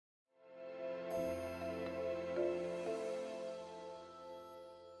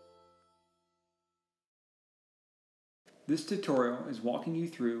This tutorial is walking you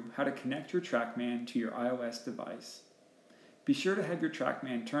through how to connect your Trackman to your iOS device. Be sure to have your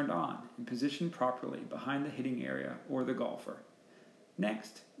Trackman turned on and positioned properly behind the hitting area or the golfer.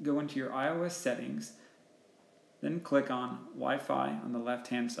 Next, go into your iOS settings, then click on Wi-Fi on the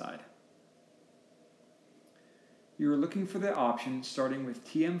left-hand side. You are looking for the option starting with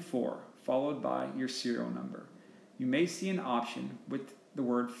TM4 followed by your serial number. You may see an option with the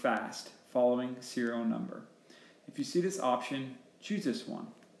word fast following serial number. If you see this option, choose this one.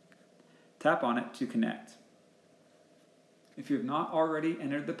 Tap on it to connect. If you have not already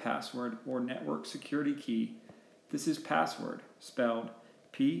entered the password or network security key, this is password, spelled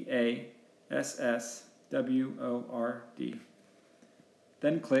P-A-S-S-W-O-R-D.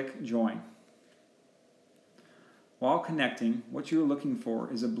 Then click Join. While connecting, what you are looking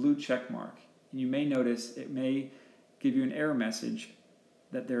for is a blue check mark, and you may notice it may give you an error message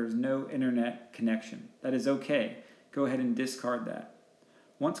that there is no internet connection. That is okay. Go ahead and discard that.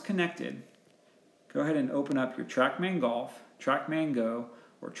 Once connected, go ahead and open up your Trackman Golf, Trackman Go,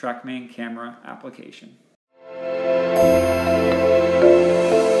 or Trackman Camera application.